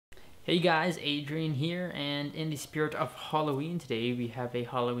Hey guys, Adrian here, and in the spirit of Halloween today, we have a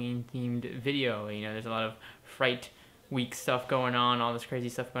Halloween themed video. There's a lot of Fright Week stuff going on, all this crazy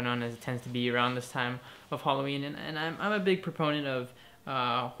stuff going on as it tends to be around this time of Halloween, and I'm a big proponent of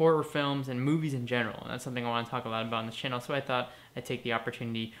horror films and movies in general, and that's something I want to talk a lot about on this channel, so I thought I'd take the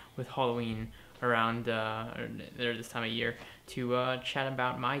opportunity with Halloween around there this time of year to chat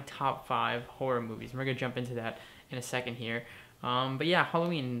about my top 5 horror movies, and we're going to jump into that in a second here. But yeah,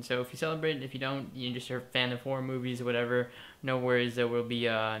 Halloween. So if you celebrate, if you don't, you just are a fan of horror movies or whatever, no worries. There will be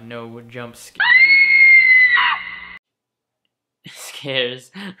no jump scares.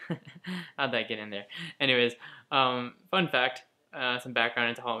 How'd that get in there? Anyways, fun fact. Some background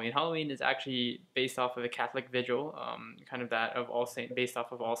into Halloween. Halloween is actually based off of a Catholic vigil, kind of that of based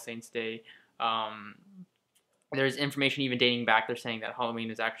off of All Saints Day. There's information even dating back. They're saying that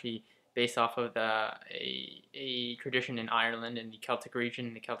Halloween is actually based off of a tradition in Ireland in the Celtic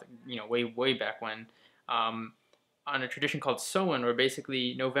region, the Celtic, way back when, on a tradition called Samhain, where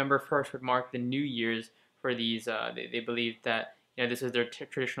basically November 1st would mark the New Year's for these. They believed that this is their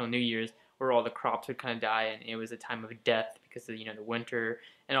traditional New Year's, where all the crops would kind of die, and it was a time of death because of the winter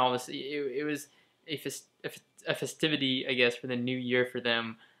and all this. It was a festivity, I guess, for the new year for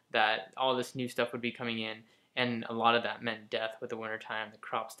them, that all this new stuff would be coming in. And a lot of that meant death with the wintertime, the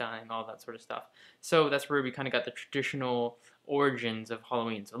crops dying, all that sort of stuff. So that's where we kind of got the traditional origins of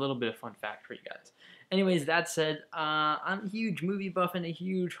Halloween. So a little bit of fun fact for you guys. Anyways, that said, I'm a huge movie buff and a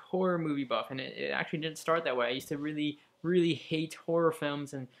huge horror movie buff. And it actually didn't start that way. I used to really, really hate horror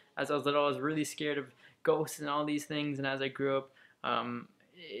films. And as I was little, I was really scared of ghosts and all these things. And as I grew up,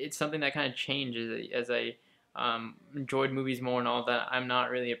 it's something that kind of changed as I enjoyed movies more and all that. I'm not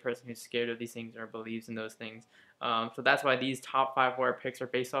really a person who's scared of these things or believes in those things. So that's why these top 5 horror picks are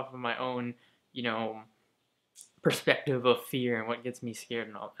based off of my own, perspective of fear and what gets me scared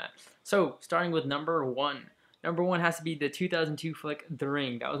and all that. So starting with number 1. Number 1 has to be the 2002 flick The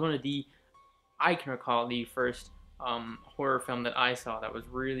Ring. That was one of I can recall, the first horror film that I saw that was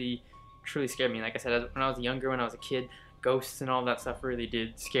really, truly scared me. Like I said, when I was younger, when I was a kid, ghosts and all that stuff really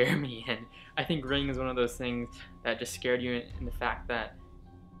did scare me, and I think Ring is one of those things that just scared you in the fact that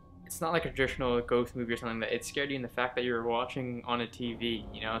it's not like a traditional ghost movie or something, that it scared you in the fact that you were watching on a TV,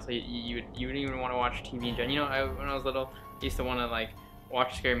 so you wouldn't even want to watch TV in general. When I was little, I used to want to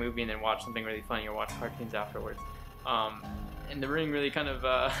watch a scary movie and then watch something really funny or watch cartoons afterwards. And The Ring really kind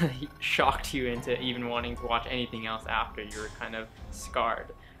of shocked you into even wanting to watch anything else after you were kind of scarred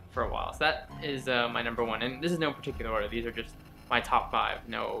for a while. So that is my number 1, and this is no particular order. These are just my top 5,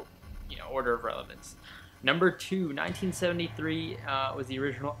 no order of relevance. Number 2, 1973 was the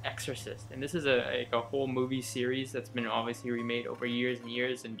original Exorcist, and this is a whole movie series that's been obviously remade over years and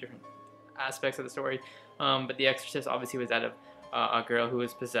years in different aspects of the story. But the Exorcist obviously was that of a girl who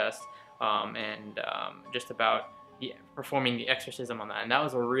was possessed, and just about performing the exorcism on that, and that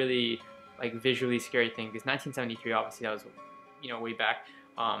was a really visually scary thing, because 1973 obviously that was way back.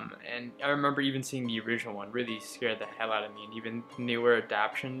 And I remember even seeing the original one really scared the hell out of me, and even newer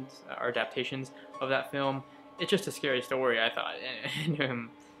adaptations of that film, it's just a scary story, I thought, and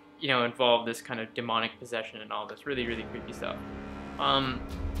involved this kind of demonic possession and all this really, really creepy stuff.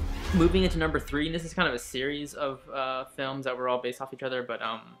 Moving into number 3, and this is kind of a series of films that were all based off each other, but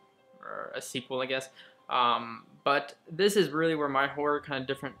or a sequel, I guess. But this is really where my horror kind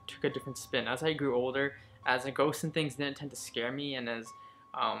of took a different spin. As I grew older, as the ghosts and things didn't tend to scare me, and as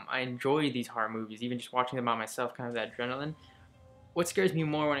I enjoy these horror movies, even just watching them by myself, kind of that adrenaline. What scares me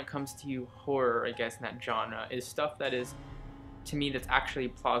more when it comes to horror, I guess, in that genre, is stuff that is, to me, that's actually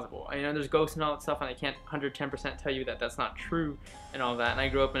plausible. There's ghosts and all that stuff, and I can't 110% tell you that that's not true and all that. And I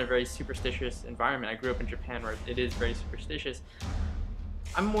grew up in a very superstitious environment. I grew up in Japan, where it is very superstitious.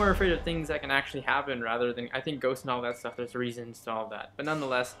 I'm more afraid of things that can actually happen rather than, I think ghosts and all that stuff, there's reasons to all that. But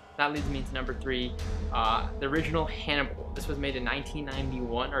nonetheless, that leads me into number 3, the original Hannibal. This was made in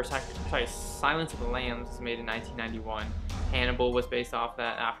 1991, or sorry, Silence of the Lambs was made in 1991. Hannibal was based off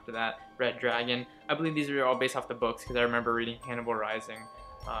that, after that, Red Dragon. I believe these are all based off the books, because I remember reading Hannibal Rising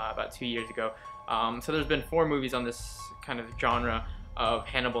about 2 years ago. So there's been 4 movies on this kind of genre of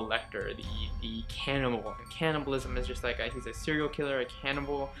Hannibal Lecter, the cannibal. And cannibalism is just he's a serial killer, a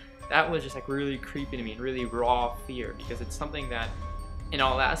cannibal. That was just really creepy to me, and really raw fear, because it's something that in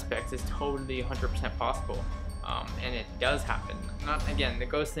all aspects is totally 100% possible, and it does happen. Not, again, the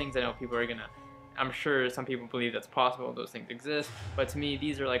ghost things, I know people are gonna, I'm sure some people believe that's possible, those things exist, but to me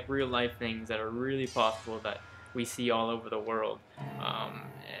these are real life things that are really possible, that we see all over the world, and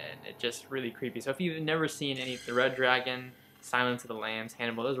it's just really creepy. So if you've never seen any of the Red Dragon, Silence of the Lambs,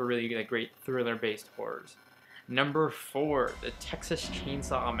 Hannibal, those were really great thriller-based horrors. Number 4, the Texas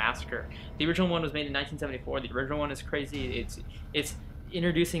Chainsaw Massacre. The original one was made in 1974. The original one is crazy. It's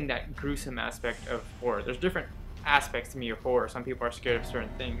introducing that gruesome aspect of horror. There's different aspects to me of horror. Some people are scared of certain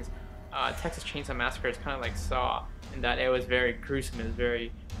things. Texas Chainsaw Massacre is kind of like Saw in that it was very gruesome, it was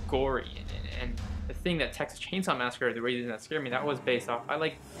very gory, and the thing that Texas Chainsaw Massacre, the reason that scared me, that was based off. I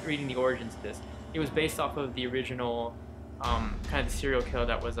like reading the origins of this. It was based off of the original kind of the serial killer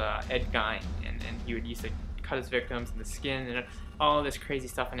that was Ed Gein, and he would used to cut his victims in the skin and all this crazy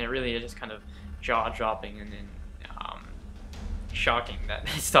stuff, and it really is just kind of jaw-dropping and shocking that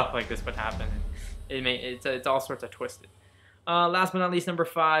stuff like this would happen. And it's all sorts of twisted. Last but not least, number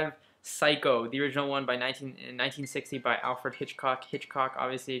 5, Psycho, the original one in 1960 by Alfred Hitchcock. Hitchcock,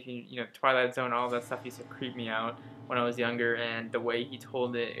 obviously, if you know Twilight Zone, all that stuff used to creep me out when I was younger, and the way he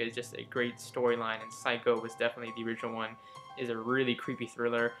told it is just a great storyline. And Psycho was definitely the original one. Is a really creepy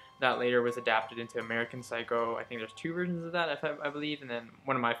thriller that later was adapted into American Psycho. I think there's 2 versions of that, I believe, and then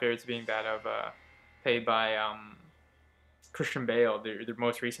one of my favorites being that of played by Christian Bale, the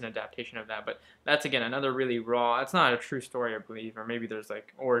most recent adaptation of that. But that's, again, another really raw, it's not a true story, I believe, or maybe there's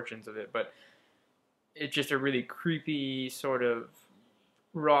like origins of it, but it's just a really creepy sort of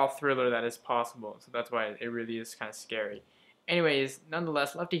raw thriller that is possible. So that's why it really is kind of scary. Anyways,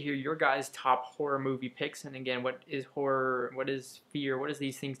 nonetheless, love to hear your guys' top horror movie picks. And again, what is horror? What is fear? What is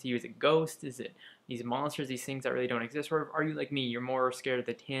these things to you? Is it ghosts? Is it these monsters, these things that really don't exist? Or are you like me? You're more scared of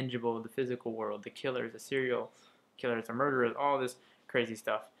the tangible, the physical world, the killers, the serial killers, the murderers, all this crazy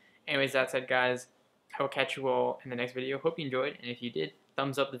stuff. Anyways, that said, guys, I will catch you all in the next video. Hope you enjoyed. And if you did,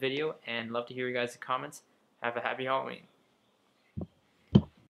 thumbs up the video. And love to hear you guys' comments. Have a happy Halloween.